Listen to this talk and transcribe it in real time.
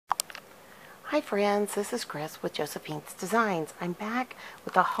Hi friends, this is Chris with Josephine's Designs. I'm back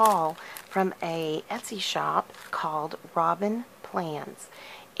with a haul from a Etsy shop called Robin Plans.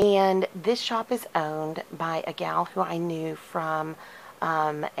 And this shop is owned by a gal who I knew from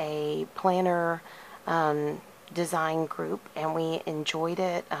a planner design group, and we enjoyed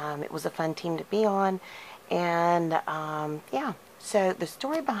it. It was a fun team to be on. And yeah, so the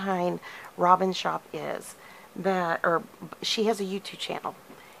story behind Robin's shop is that, she has a YouTube channel.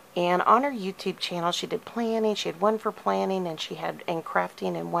 And on her YouTube channel, she did planning. She had one for planning, and she had in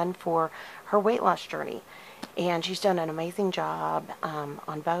crafting, and one for her weight loss journey. And she's done an amazing job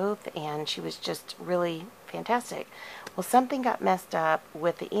on both, and she was just really fantastic. Well, something got messed up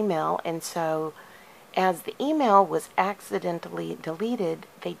with the email, and so as the email was accidentally deleted,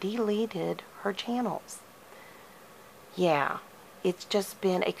 they deleted her channels. Yeah, it's just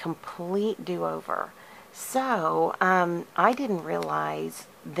been a complete do-over. So, I didn't realize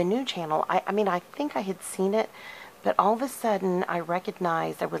the new channel. I mean, I think I had seen it, but all of a sudden I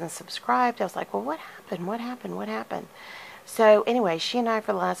recognized I wasn't subscribed. I was like, well, what happened? What happened? What happened? So anyway, she and I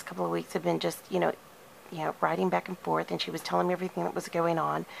for the last couple of weeks have been just, writing back and forth, and she was telling me everything that was going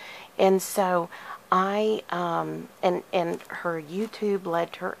on. And so I, and her YouTube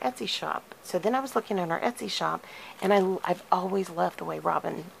led to her Etsy shop. So then I was looking at her Etsy shop, and I've always loved the way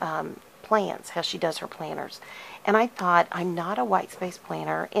Robin, plans, how she does her planners. And I thought, I'm not a white space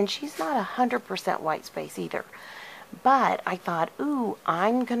planner, and she's not 100% white space either. But I thought, ooh,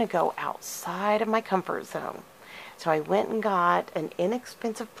 I'm going to go outside of my comfort zone. So I went and got an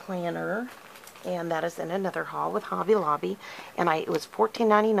inexpensive planner, and that is in another haul with Hobby Lobby. And it was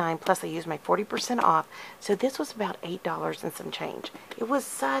 $14.99, plus I used my 40% off. So this was about $8 and some change. It was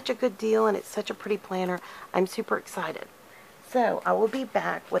such a good deal, and it's such a pretty planner. I'm super excited. So I will be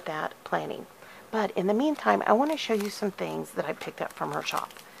back with that planning. But in the meantime, I want to show you some things that I picked up from her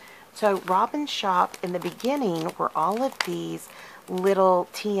shop. So Robin's shop in the beginning were all of these little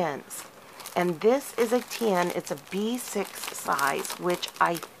tins. And this is a tin. It's a B6 size, which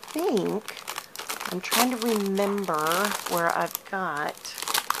I think, I'm trying to remember where I've got.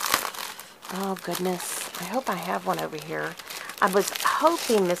 Oh goodness, I hope I have one over here. I was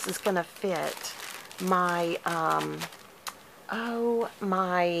hoping this is going to fit my,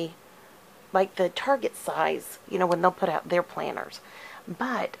 like the Target size, when they'll put out their planners.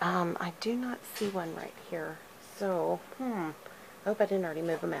 But I do not see one right here. So, I hope I didn't already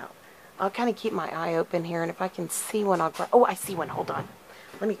move them out. I'll kind of keep my eye open here, and if I can see one, I'll grab. Oh, I see one. Hold on.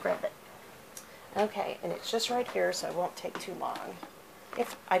 Let me grab it. Okay, and it's just right here, so it won't take too long.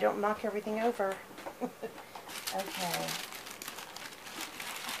 If I don't knock everything over. Okay.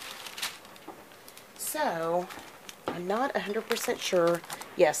 So, I'm not 100% sure.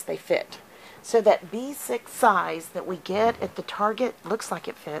 Yes, they fit. So that B6 size that we get at the Target looks like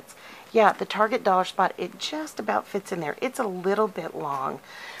it fits. Yeah, the Target dollar spot, it just about fits in there. It's a little bit long.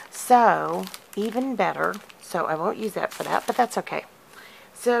 So, even better. So I won't use that for that, but that's okay.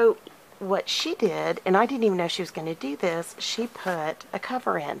 So what she did, and I didn't even know she was going to do this, she put a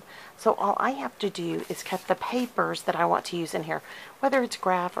cover in. So all I have to do is cut the papers that I want to use in here, whether it's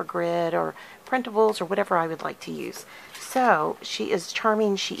graph or grid or printables or whatever I would like to use. So she is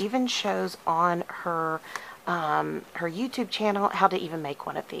charming. She even shows on her her YouTube channel how to even make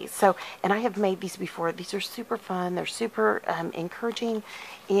one of these. So, and I have made these before. These are super fun. They're super encouraging,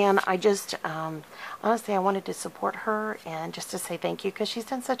 and I just honestly, I wanted to support her and just to say thank you, because she's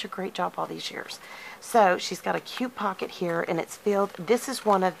done such a great job all these years. So she's got a cute pocket here, and it's filled. This is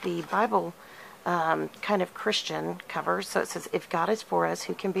one of the Bible kind of Christian covers. So it says, "If God is for us,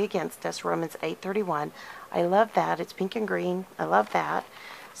 who can be against us?" Romans 8:31. I love that. It's pink and green. I love that.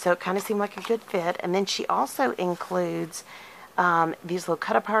 So it kind of seemed like a good fit. And then she also includes these little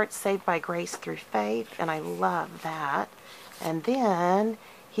cut aparts, saved by grace through faith. And I love that. And then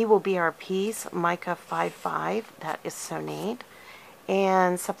he will be our peace, Micah 5:5. That is so neat.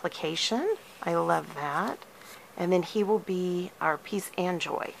 And supplication. I love that. And then he will be our peace and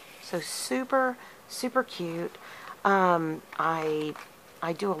joy. So super, super cute.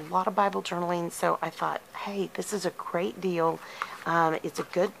 I do a lot of Bible journaling, so I thought, hey, this is a great deal. It's a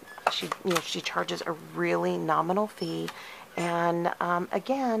good, she charges a really nominal fee. And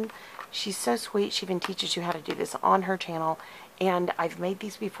again, she's so sweet. She even teaches you how to do this on her channel. And I've made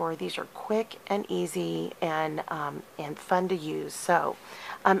these before. These are quick and easy and fun to use. So,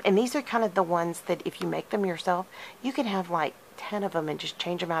 and these are kind of the ones that if you make them yourself, you can have like 10 of them and just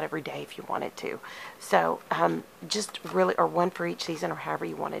change them out every day if you wanted to. So just really, or one for each season or however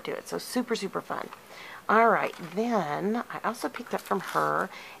you want to do it. So super, super fun. All right, then I also picked up from her,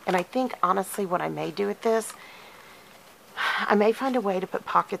 and I think honestly what I may do with this I may find a way to put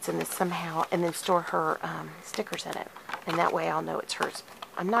pockets in this somehow and then store her stickers in it. And that way I'll know it's hers.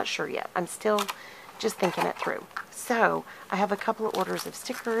 I'm not sure yet. I'm still just thinking it through. So I have a couple of orders of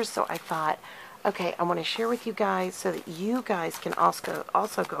stickers. So I thought, okay, I want to share with you guys so that you guys can also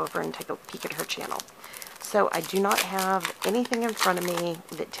go over and take a peek at her channel. So I do not have anything in front of me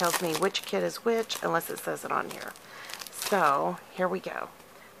that tells me which kit is which unless it says it on here. So here we go.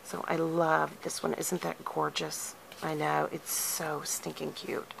 So I love this one. Isn't that gorgeous? I know, it's so stinking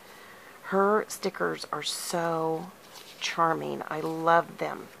cute. Her stickers are so charming. I love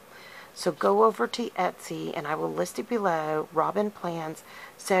them. So go over to Etsy, and I will list it below, Robin Plans.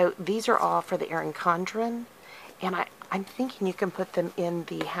 So these are all for the Erin Condren, and I'm thinking you can put them in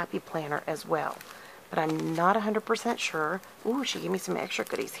the Happy Planner as well, but I'm not 100% sure. Ooh, she gave me some extra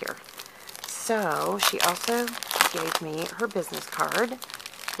goodies here. So she also gave me her business card,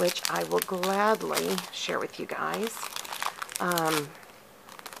 which I will gladly share with you guys.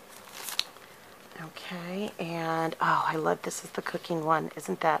 Okay, and oh, I love this is the cooking one.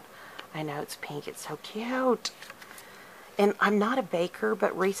 Isn't that, I know it's pink, it's so cute. And I'm not a baker,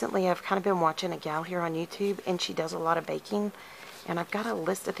 but recently I've kind of been watching a gal here on YouTube, and she does a lot of baking. And I've got a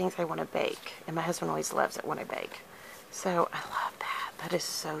list of things I want to bake, and my husband always loves it when I bake. So I love that. That is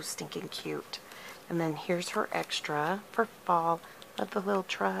so stinking cute. And then here's her extra for fall. Love the little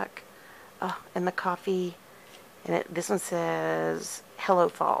truck. Oh, and the coffee. And this one says, Hello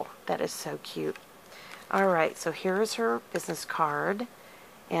Fall. That is so cute. Alright, so here is her business card.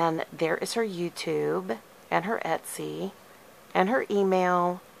 And there is her YouTube, and her Etsy, and her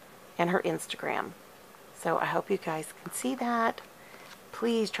email, and her Instagram. So I hope you guys can see that.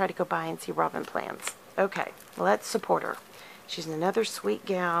 Please try to go by and see Robin Plans. Okay, let's support her. She's another sweet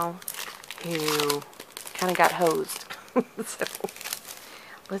gal who kind of got hosed. So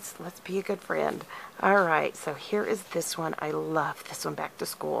let's be a good friend. All right, so here is this one. I love this one, Back to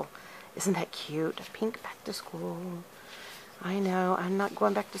School. Isn't that cute? Pink Back to School. I know, I'm not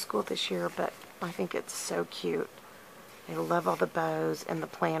going back to school this year, but I think it's so cute. I love all the bows and the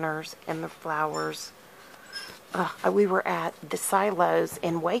planners and the flowers. We were at the Silos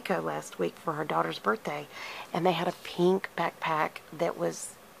in Waco last week for her daughter's birthday, and they had a pink backpack that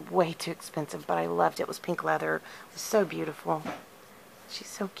was way too expensive, but I loved it. It was pink leather. It was so beautiful. She's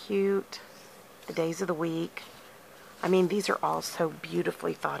so cute. The days of the week. I mean, these are all so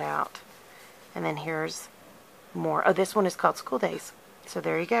beautifully thought out. And then here's more. Oh, this one is called School Days. So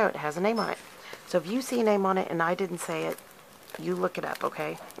there you go. It has a name on it. So if you see a name on it and I didn't say it, you look it up,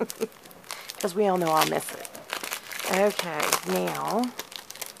 okay? Because we all know I'll miss it. Okay, now,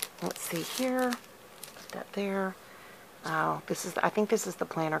 let's see here. Put that there. Oh, I think this is the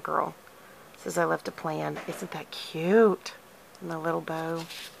Planner Girl. It says I left a plan. Isn't that cute? And the little bow.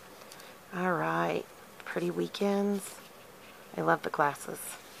 All right. Pretty weekends. I love the glasses.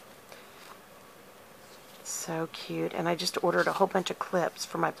 So cute. And I just ordered a whole bunch of clips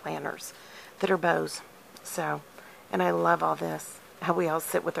for my planners that are bows. So, and I love all this. How we all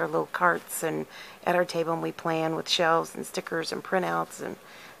sit with our little carts and at our table and we plan with shelves and stickers and printouts, and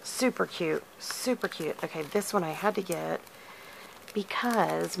super cute. Super cute. Okay, this one I had to get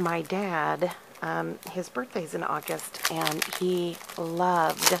because my dad, his birthday's in August, and he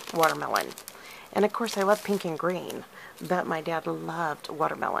loved watermelon. And of course I love pink and green, but my dad loved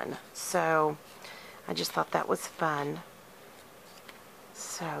watermelon. So I just thought that was fun.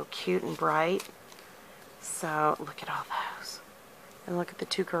 So cute and bright. So look at all those. And look at the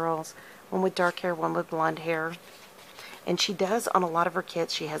two girls. One with dark hair, one with blonde hair. And she does, on a lot of her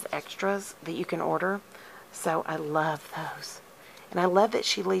kits, she has extras that you can order. So I love those. And I love that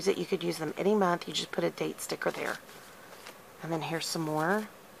she leaves it. You could use them any month. You just put a date sticker there. And then here's some more.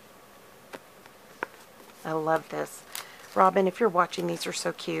 I love this. Robin, if you're watching, these are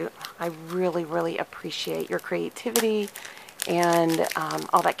so cute. I really, really appreciate your creativity and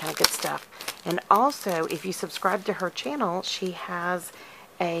all that kind of good stuff. And also, if you subscribe to her channel, she has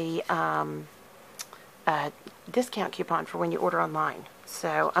a discount coupon for when you order online.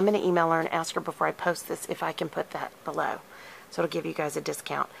 So I'm going to email her and ask her before I post this if I can put that below. So it'll give you guys a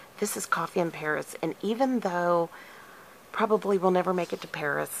discount. This is Coffee in Paris, and even though probably we'll never make it to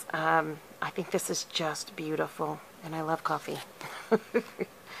Paris, I think this is just beautiful, and I love coffee.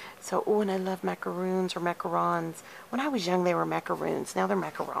 So, oh, and I love macaroons or macarons. When I was young, they were macaroons. Now they're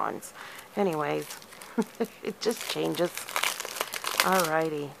macarons. Anyways, it just changes.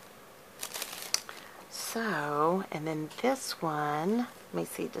 Alrighty. So, and then this one, let me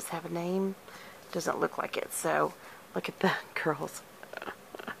see, does it have a name? Doesn't look like it. So, look at the girls.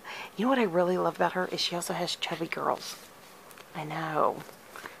 You know what I really love about her is she also has chubby girls. I know.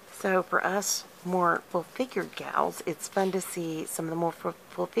 So for us more full-figured gals, it's fun to see some of the more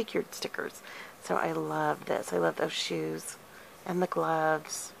full-figured stickers. So I love this. I love those shoes and the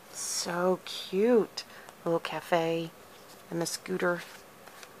gloves. So cute. The little cafe and the scooter.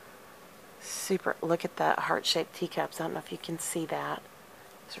 Super. Look at that heart-shaped teacups. I don't know if you can see that.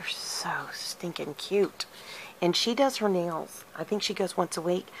 These are so stinking cute. And she does her nails. I think she goes once a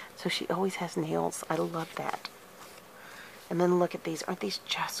week, so she always has nails. I love that. And then look at these. Aren't these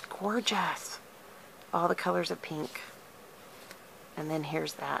just gorgeous? All the colors of pink. And then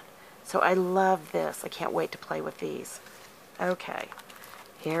here's that. So I love this. I can't wait to play with these. Okay.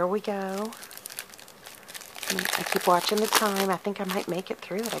 Here we go. I keep watching the time. I think I might make it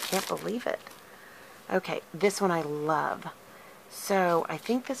through it. I can't believe it. Okay. This one I love. So I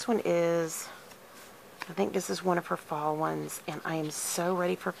think this one is... I think this is one of her fall ones, and I am so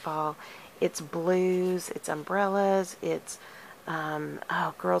ready for fall. It's blues, it's umbrellas, it's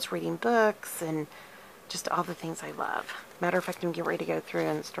girls reading books, and just all the things I love. Matter of fact, I'm getting ready to go through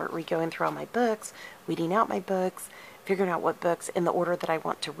and start going through all my books, weeding out my books, figuring out what books in the order that I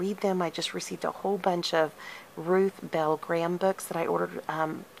want to read them. I just received a whole bunch of Ruth Bell Graham books that I ordered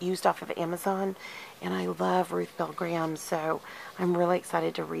used off of Amazon, and I love Ruth Bell Graham, so I'm really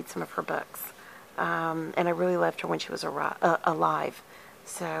excited to read some of her books. And I really loved her when she was alive.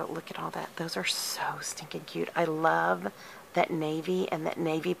 So look at all that. Those are so stinking cute. I love that navy and that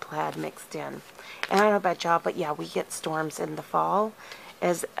navy plaid mixed in. And I don't know about y'all, but yeah, we get storms in the fall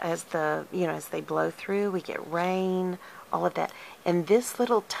as they blow through. We get rain, all of that. And this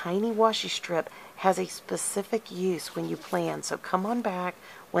little tiny washi strip has a specific use when you plan. So come on back.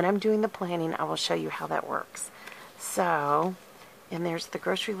 When I'm doing the planning, I will show you how that works. So... and there's the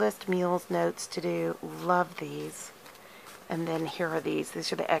grocery list, meals, notes to do. Love these. And then here are these.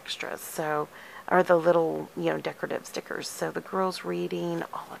 These are the extras. So, are the little, decorative stickers. So the girls reading,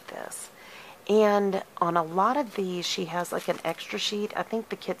 all of this. And on a lot of these, she has like an extra sheet. I think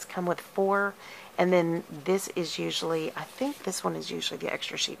the kits come with 4. And then this is usually, I think this one is usually the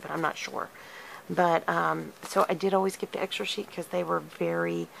extra sheet, but I'm not sure. But, so I did always get the extra sheet because they were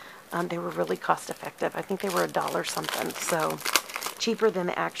they were really cost effective. I think they were $1 something. So... cheaper than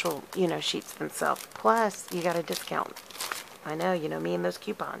the actual, sheets themselves. Plus, you got a discount. I know, me and those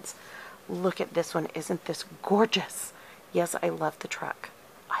coupons. Look at this one. Isn't this gorgeous? Yes, I love the truck.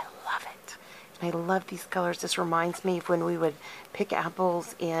 I love it. And I love these colors. This reminds me of when we would pick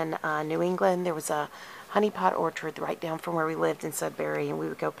apples in New England. There was a honey pot orchard right down from where we lived in Sudbury, and we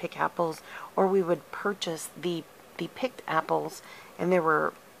would go pick apples, or we would purchase the picked apples, and there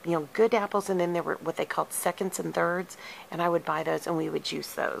were good apples, and then there were what they called seconds and thirds, and I would buy those and we would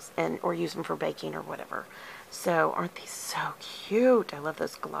juice those or use them for baking or whatever. So aren't these so cute? I love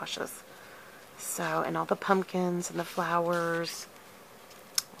those galoshes. So, and all the pumpkins and the flowers.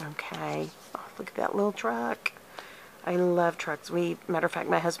 Okay. Oh, look at that little truck. I love trucks. Matter of fact,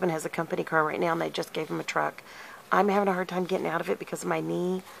 my husband has a company car right now, and they just gave him a truck. I'm having a hard time getting out of it because of my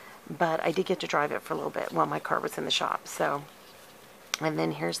knee, but I did get to drive it for a little bit while my car was in the shop. So... and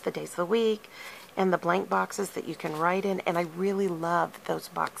then here's the days of the week and the blank boxes that you can write in. And I really love those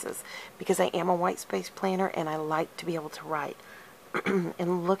boxes because I am a white space planner and I like to be able to write.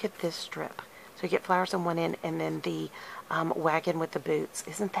 And look at this strip. So you get flowers on one end and then the wagon with the boots.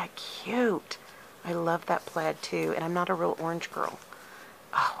 Isn't that cute? I love that plaid too. And I'm not a real orange girl.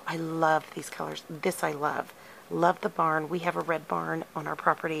 Oh, I love these colors. This I love. Love the barn. We have a red barn on our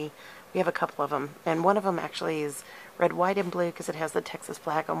property. We have a couple of them. And one of them actually is red, white, and blue because it has the Texas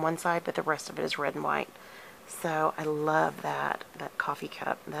flag on one side, but the rest of it is red and white. So I love that coffee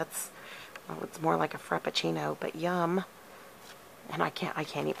cup. That's, well, it's more like a frappuccino, but yum. And I can't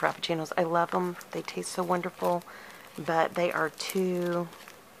eat frappuccinos. I love them. They taste so wonderful, but they are too...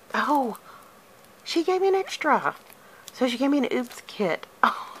 oh, she gave me an extra. So she gave me an oops kit.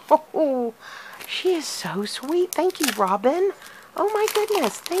 Oh, she is so sweet. Thank you, Robin. Oh my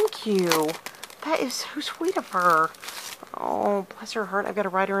goodness, thank you. That is so sweet of her. Oh, bless her heart. I've got to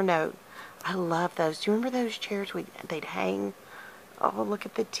write her a note. I love those. Do you remember those chairs they'd hang? Oh, look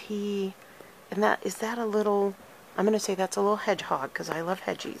at the tea. And is that a little, I'm going to say that's a little hedgehog because I love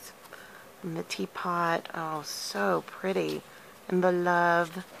hedgies. And the teapot. Oh, so pretty. And the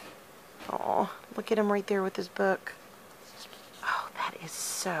love. Oh, look at him right there with his book. Oh, that is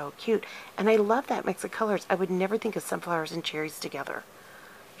so cute. And I love that mix of colors. I would never think of sunflowers and cherries together.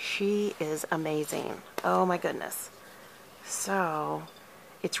 She is amazing. Oh my goodness. So,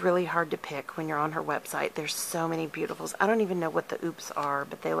 it's really hard to pick when you're on her website. There's so many beautifuls. I don't even know what the oops are,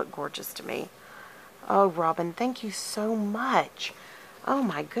 but they look gorgeous to me. Oh, Robin, thank you so much. Oh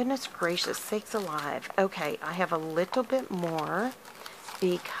my goodness gracious, sakes alive. Okay, I have a little bit more.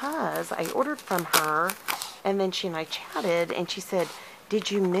 because I ordered from her, and then she and I chatted, and she said, "Did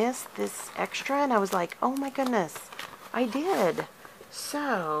you miss this extra?" And I was like, "Oh my goodness, I did."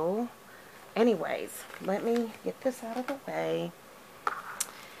 So, anyways, let me get this out of the way.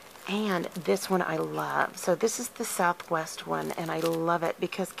 And this one I love. So this is the Southwest one, and I love it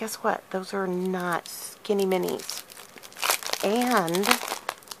because guess what? Those are not skinny minis. And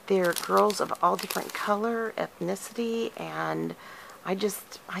they're girls of all different color, ethnicity, and I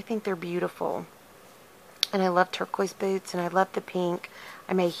think they're beautiful. And I love turquoise boots, and I love the pink.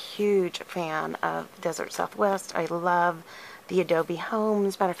 I'm a huge fan of Desert Southwest. I love the Adobe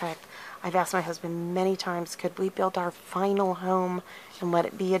homes. Matter of fact, I've asked my husband many times, could we build our final home and let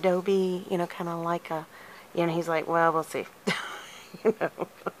it be Adobe, you know, kind of like a, you know, he's like, well, we'll see. You know,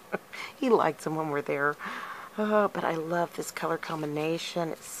 he likes them when we're there. Oh, but I love this color combination.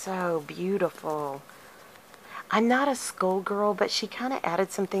 It's so beautiful. I'm not a skull girl, but she kind of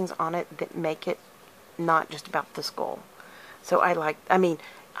added some things on it that make it not just about the skull. So I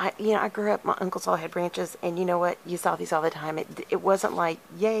grew up, my uncles all had ranches, and you know what? You saw these all the time. It wasn't like,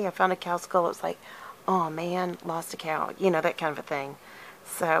 yay, I found a cow skull. It was like, oh man, lost a cow. You know, that kind of a thing.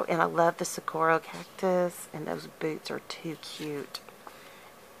 So, and I love the Socorro cactus, and those boots are too cute.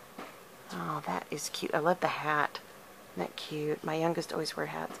 Oh, that is cute. I love the hat. Isn't that cute? My youngest always wear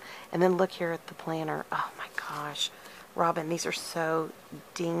hats. And then look here at the planner. Oh my gosh. Robin, these are so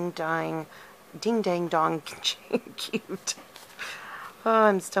ding dang dong cute. Oh,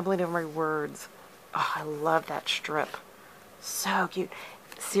 I'm stumbling over my words. Oh, I love that strip. So cute.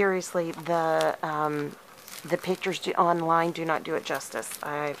 Seriously, the pictures online do not do it justice.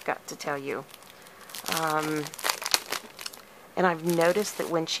 I've got to tell you. And I've noticed that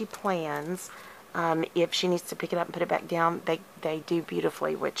when she plans, if she needs to pick it up and put it back down, they do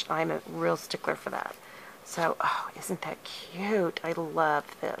beautifully, which I'm a real stickler for that. So, oh, isn't that cute? I love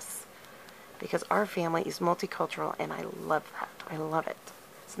this. Because our family is multicultural, and I love that. I love it.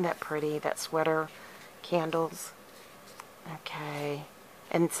 Isn't that pretty? That sweater, candles. Okay.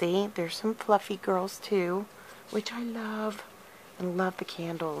 And see, there's some fluffy girls too, which I love. And love the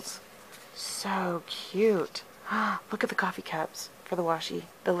candles. So cute. Look at the coffee cups for the washi.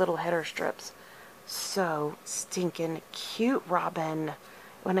 The little header strips. So stinking cute, Robin.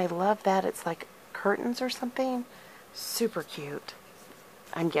 When I love that, it's like curtains or something. Super cute.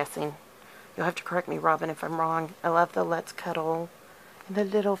 I'm guessing. You'll have to correct me, Robin, if I'm wrong. I love the Let's Cuddle. And the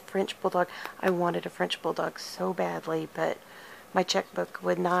little French Bulldog. I wanted a French Bulldog so badly, but my checkbook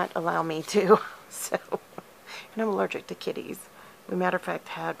would not allow me to. So, and I'm allergic to kitties. We, matter of fact,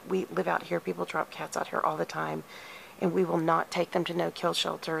 we live out here. People drop cats out here all the time. And we will not take them to no-kill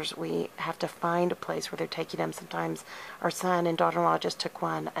shelters. We have to find a place where they're taking them. Sometimes our son and daughter-in-law just took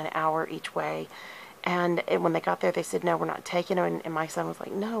one an hour each way. And when they got there, they said, no, we're not taking them. And my son was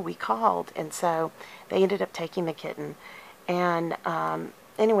like, no, we called. And so they ended up taking the kitten. And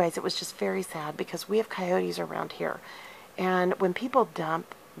anyways, it was just very sad because we have coyotes around here. And when people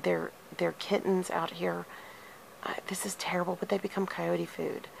dump their kittens out here, this is terrible, but they become coyote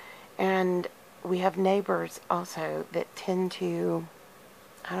food. And we have neighbors also that tend to,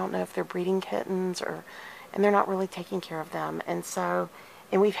 I don't know if they're breeding kittens and they're not really taking care of them. And so,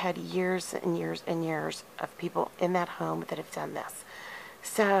 and we've had years and years and years of people in that home that have done this.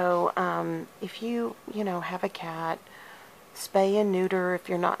 So, if you have a cat, spay and neuter if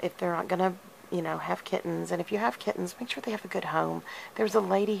they're not gonna, have kittens. And if you have kittens, make sure they have a good home. There was a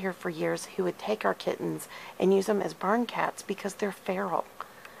lady here for years who would take our kittens and use them as barn cats because they're feral.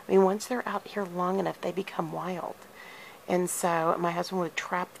 I mean, once they're out here long enough, they become wild. And so my husband would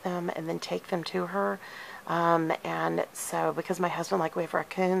trap them and then take them to her. And so because my husband, we have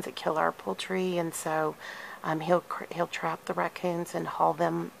raccoons that kill our poultry, and so he'll trap the raccoons and haul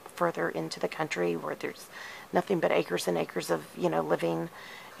them further into the country where there's nothing but acres and acres of, living.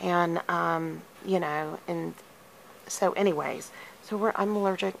 And, and so anyways, so I'm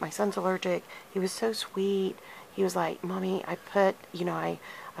allergic. My son's allergic. He was so sweet. He was like, Mommy, I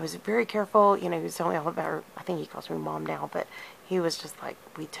was very careful. He was telling me all about her. I think he calls me Mom now, but he was just like,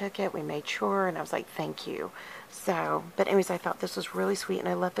 we took it, we made sure, and I was like, thank you. So, but anyways, I thought this was really sweet, and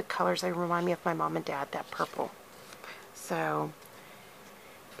I love the colors. They remind me of my mom and dad, that purple. So,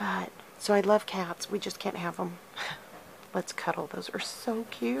 so I love cats. We just can't have them. Let's Cuddle. Those are so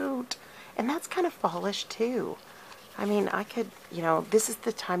cute. And that's kind of fallish, too. I mean, I could, this is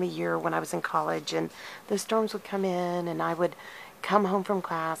the time of year when I was in college, and the storms would come in, and I would come home from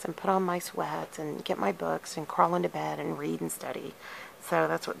class and put on my sweats and get my books and crawl into bed and read and study. So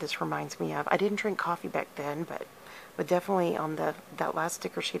that's what this reminds me of. I didn't drink coffee back then, but definitely on that last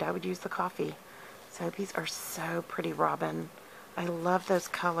sticker sheet, I would use the coffee. So these are so pretty, Robin. I love those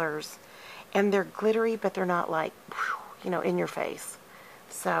colors. And they're glittery, but they're not like, you know, in your face.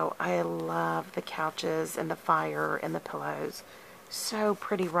 So I love the couches and the fire and the pillows. So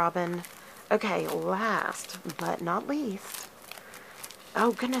pretty, Robin. Okay, last but not least.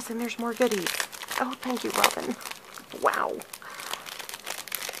 Oh, goodness, and there's more goodies. Oh, thank you, Robin. Wow.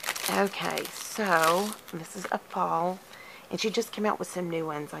 Okay, so this is a fall, and she just came out with some new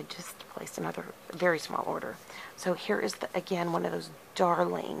ones. I just placed another very small order. So here is, again, one of those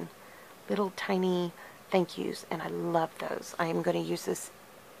darling little tiny thank yous, and I love those. I am going to use this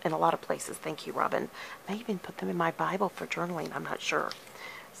in a lot of places. Thank you, Robin. I may even put them in my Bible for journaling. I'm not sure.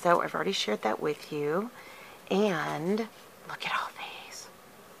 So I've already shared that with you. And look at all these.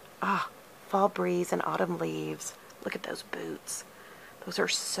 Ah, fall breeze and autumn leaves. Look at those boots. Those are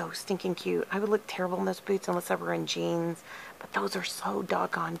so stinking cute. I would look terrible in those boots unless I were in jeans, but those are so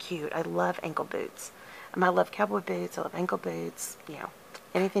doggone cute. I love ankle boots. I love cowboy boots. I love ankle boots. You know,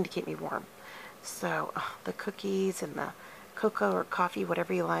 anything to keep me warm. So the cookies and the cocoa or coffee,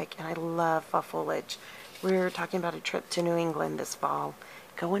 whatever you like, and I love fall foliage. We're talking about a trip to New England this fall,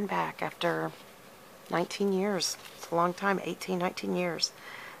 going back after 19 years. It's a long time, 18, 19 years.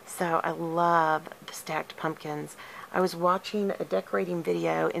 So I love the stacked pumpkins. I was watching a decorating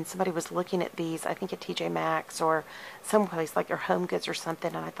video and somebody was looking at these, I think at TJ Maxx or someplace like their Home Goods or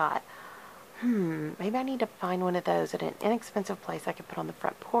something, and I thought, maybe I need to find one of those at an inexpensive place I could put on the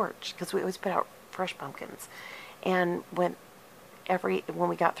front porch, because we always put out fresh pumpkins. And when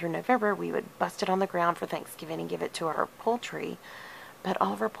we got through November, we would bust it on the ground for Thanksgiving and give it to our poultry. But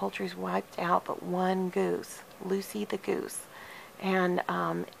all of our poultry's wiped out but one goose, Lucy the goose. And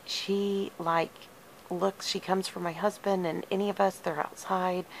she she comes for my husband and any of us, they're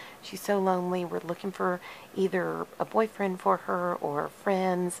outside. She's so lonely. We're looking for either a boyfriend for her or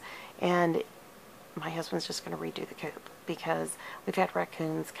friends. And my husband's just going to redo the coop because we've had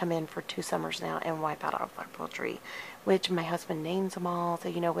raccoons come in for 2 summers now and wipe out all of our poultry, which my husband names them all, so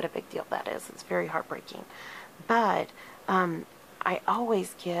you know what a big deal that is. It's very heartbreaking. But I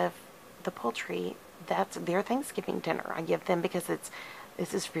always give the poultry, that's their Thanksgiving dinner. I give them because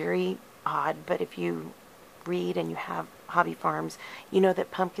this is very odd, but if you read and you have hobby farms, you know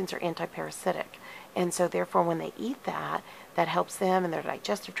that pumpkins are anti-parasitic. And so therefore when they eat that, that helps them in their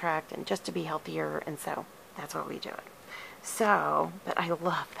digestive tract and just to be healthier, and so that's why we do it. So, but I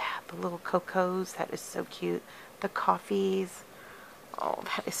love that. The little cocos, that is so cute. The coffees, oh,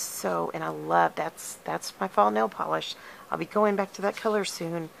 that is so, and I love, that's my fall nail polish. I'll be going back to that color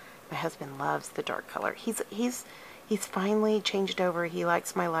soon. My husband loves the dark color. He's finally changed over. He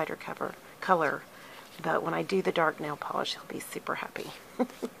likes my lighter color. But when I do the dark nail polish, he'll be super happy.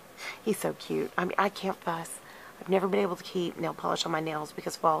 He's so cute. I mean, I can't fuss. I've never been able to keep nail polish on my nails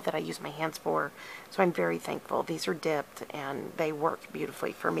because of all that I use my hands for. So I'm very thankful. These are dipped and they work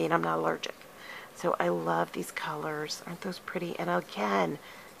beautifully for me, and I'm not allergic. So I love these colors. Aren't those pretty? And again,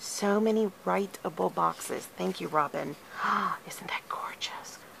 so many writable boxes. Thank you, Robin. Isn't that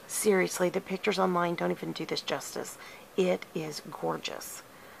gorgeous? Seriously, the pictures online don't even do this justice. It is gorgeous.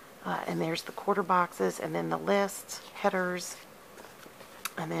 And there's the quarter boxes, and then the lists, headers,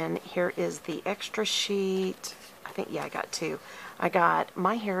 and then here is the extra sheet. I think, yeah, I got 2.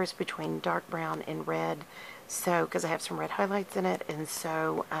 My hair is between dark brown and red, so, because I have some red highlights in it, and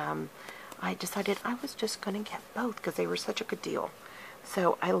so I decided I was just going to get both because they were such a good deal.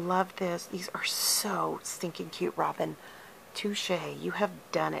 So I love this. These are so stinking cute, Robin. Touche. You have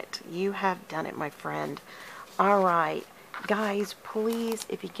done it. You have done it, my friend. All right. Guys, please,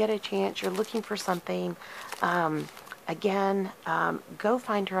 if you get a chance, you're looking for something, again, go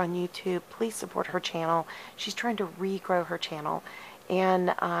find her on YouTube. Please support her channel. She's trying to regrow her channel,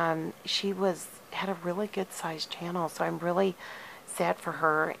 and she had a really good sized channel, so I'm really sad for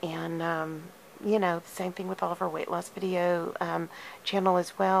her. And you know, the same thing with all of her weight loss video channel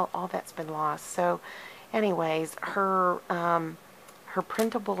as well. All that's been lost. So anyways, her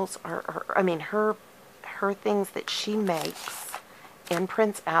printables her things that she makes and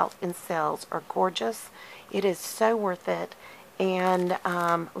prints out and sells are gorgeous. It is so worth it. And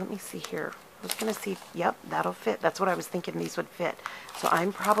let me see here. I was going to see, yep, that'll fit. That's what I was thinking these would fit. So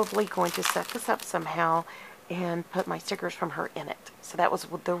I'm probably going to set this up somehow and put my stickers from her in it. So that was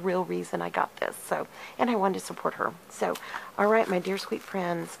the real reason I got this. So, and I wanted to support her. So, all right, my dear sweet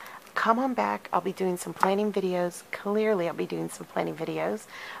friends, come on back. I'll be doing some planning videos. Clearly, I'll be doing some planning videos.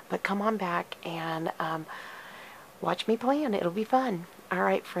 But come on back and watch me plan. It'll be fun. All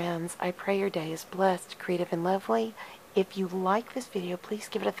right, friends, I pray your day is blessed, creative, and lovely. If you like this video, please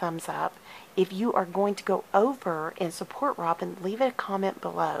give it a thumbs up. If you are going to go over and support Robin, leave a comment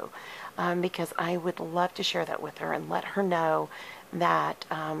below, because I would love to share that with her and let her know that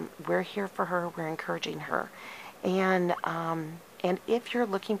we're here for her, we're encouraging her. And if you're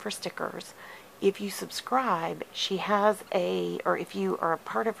looking for stickers, if you subscribe, she has or if you are a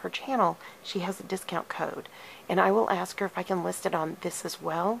part of her channel, she has a discount code. And I will ask her if I can list it on this as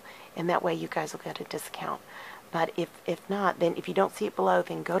well, and that way you guys will get a discount. But if not, then if you don't see it below,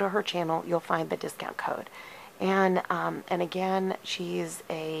 then go to her channel, you'll find the discount code. And again, she's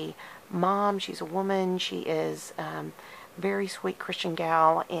a mom, she's a woman, she is very sweet Christian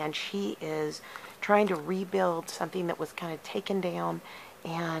gal, and she is trying to rebuild something that was kind of taken down,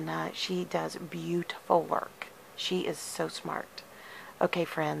 and she does beautiful work. She is so smart. Okay,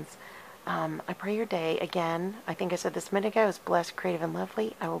 friends, I pray your day, again, I think I said this a minute ago, is blessed, creative, and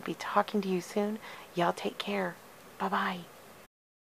lovely. I will be talking to you soon. Y'all take care. Bye-bye.